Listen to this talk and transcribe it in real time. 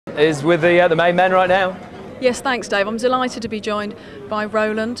is with the main men right now. Yes, thanks, Dave. I'm delighted to be joined by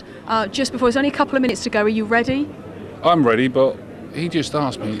Roland. Just before, there's only a couple of minutes to go. Are you ready? I'm ready, but he just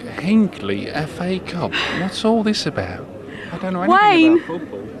asked me, Hinckley FA Cup, what's all this about? I don't know anything about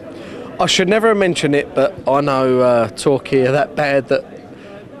football. I should never have mentioned it, but I know Torquay are that bad that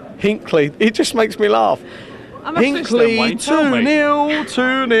Hinckley, it just makes me laugh. Hinckley 2-0,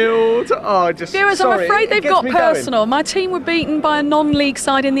 2-0. Oh, just Viewers, sorry, I'm afraid they've got personal. My team were beaten by a non-league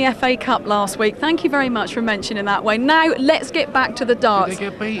side in the FA Cup last week. Thank you very much for mentioning that way. Now, let's get back to the darts. Did they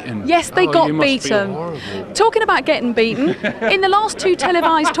get beaten? Yes, they got you must beaten. Be horrible. Talking about getting beaten, in the last 2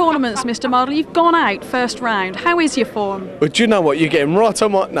 televised tournaments, Mr. Model, you've gone out first round. How is your form? But do you know what? You're getting right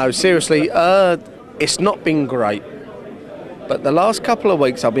on what? No, seriously, it's not been great. But the last couple of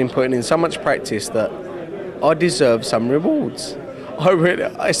weeks, I've been putting in so much practice that I deserve some rewards.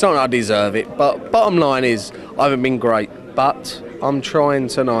 It's not I deserve it, but bottom line is I haven't been great, but I'm trying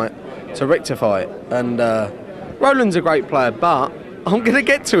tonight to rectify it. And Roland's a great player, but I'm going to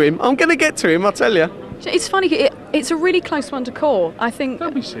get to him. I tell you. It's funny, it's a really close one to call, I think.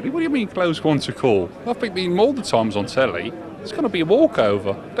 Don't be silly. What do you mean close one to call? I've been beaten all the times on telly. It's going to be a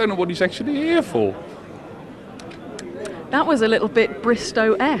walkover. Don't know what he's actually here for. That was a little bit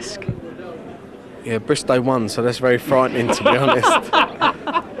Bristow-esque. Yeah, Bristow won, so that's very frightening, to be honest.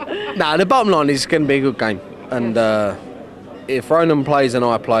 Nah, the bottom line is it's going to be a good game. And if Roland plays and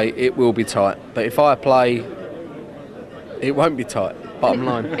I play, it will be tight. But if I play, it won't be tight, bottom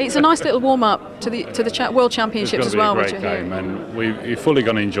line. It's a nice little warm-up to the World Championships as well. It's going to be a great game, and we're fully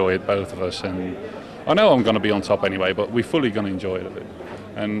going to enjoy it, both of us. And I know I'm going to be on top anyway, but we're fully going to enjoy it.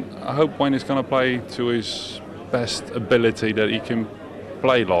 And I hope Wayne is going to play to his best ability that he can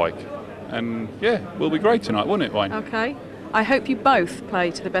play like. And yeah, will be great tonight, won't it, Wayne? Okay. I hope you both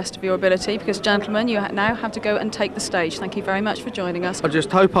play to the best of your ability, because, gentlemen, you now have to go and take the stage. Thank you very much for joining us. I just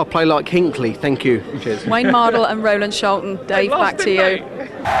hope I play like Hinckley. Thank you. Cheers. Wayne Mardle and Roland Sholton. Dave, back to you.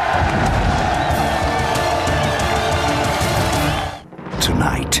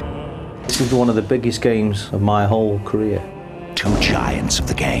 Tonight. This is one of the biggest games of my whole career. 2 giants of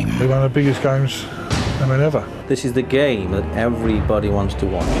the game. One of the biggest games ever. This is the game that everybody wants to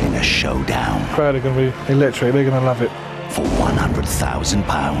watch. In a showdown. The crowd are going to be electric, they're going to love it. For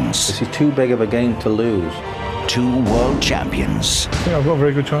 £100,000. This is too big of a game to lose. 2 world champions. I think I've got a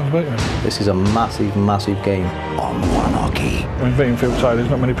very good chance of beating them. This is a massive, massive game. On one hockey. I mean, beating Phil Taylor, there's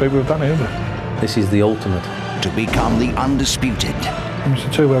not many people who've done it, is there? This is the ultimate. To become the undisputed. It's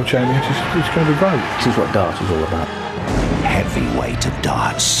the 2 world champions, it's going to be great. This is what darts is all about. Heavyweight of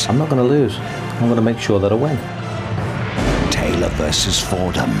darts. I'm not going to lose. I'm going to make sure that I win. Taylor versus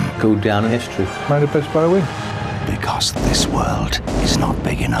Fordham. Go down in history. May the best player win. Because this world is not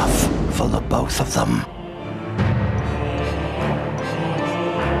big enough for the both of them.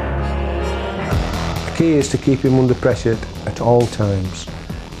 The key is to keep him under pressure at all times.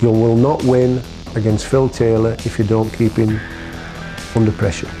 You will not win against Phil Taylor if you don't keep him under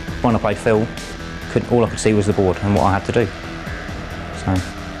pressure. When I played Phil, all I could see was the board and what I had to do. So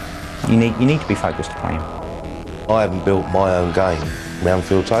you need to be focused to play him. I haven't built my own game around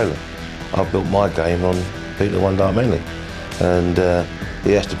Phil Taylor. I've built my game on Peter One Dart Manley, and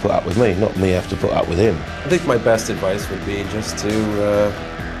he has to put up with me, not me have to put up with him. I think my best advice would be just to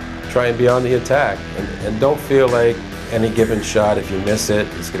try and be on the attack, and don't feel like any given shot, if you miss it,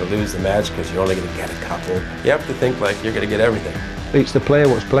 it's going to lose the match because you're only going to get a couple. You have to think like you're going to get everything. It's the player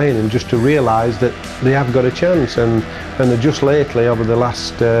what's playing him just to realise that they have got a chance, and just lately over the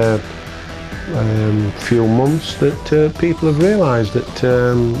last few months that people have realised that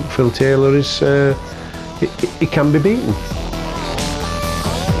Phil Taylor is he can be beaten.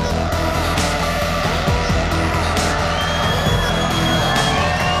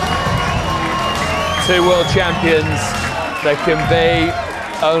 Two world champions. There can be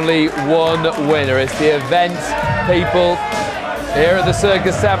only one winner. It's the event people here at the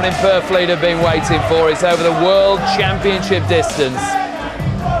Circus Tavern in Purfleet have been waiting for. It's over the World Championship distance.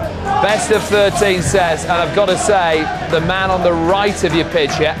 Best of 13 sets, and I've got to say, the man on the right of your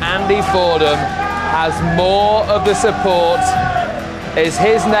picture, Andy Fordham, has more of the support. It's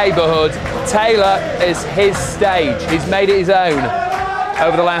his neighbourhood. Taylor is his stage. He's made it his own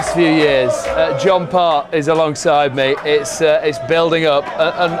over the last few years. John Part is alongside me. It's building up,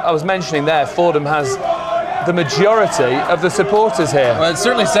 and I was mentioning there, Fordham has the majority of the supporters here. Well, it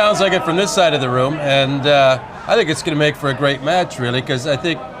certainly sounds like it from this side of the room, and I think it's going to make for a great match, really, because I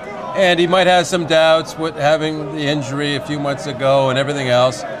think Andy might have some doubts with having the injury a few months ago and everything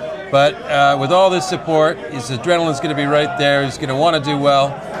else, but with all this support, his adrenaline's going to be right there. He's going to want to do well,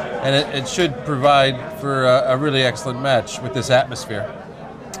 and it should provide for a really excellent match with this atmosphere.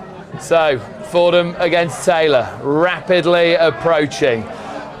 So, Fordham against Taylor, rapidly approaching.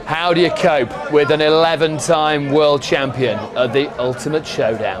 How do you cope with an 11-time world champion at the ultimate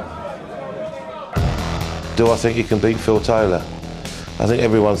showdown? Do I think you can beat Phil Taylor? I think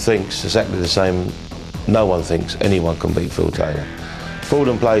everyone thinks exactly the same. No one thinks anyone can beat Phil Taylor.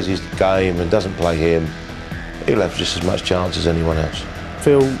 Fordham plays his game and doesn't play him. He'll have just as much chance as anyone else.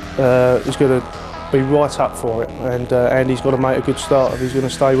 Phil is going to be right up for it, and Andy's got to make a good start if he's going to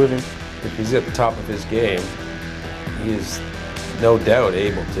stay with him. If he's at the top of his game, he is no doubt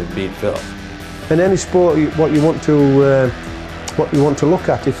able to beat Phil. In any sport, what you want to look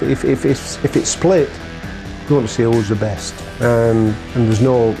at, if it's split, you want to see who's the best, and there's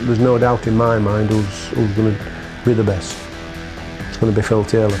no doubt in my mind who's going to be the best. It's going to be Phil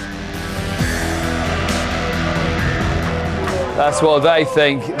Taylor. That's what they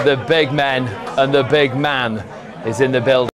think. The big men and the big man is in the building.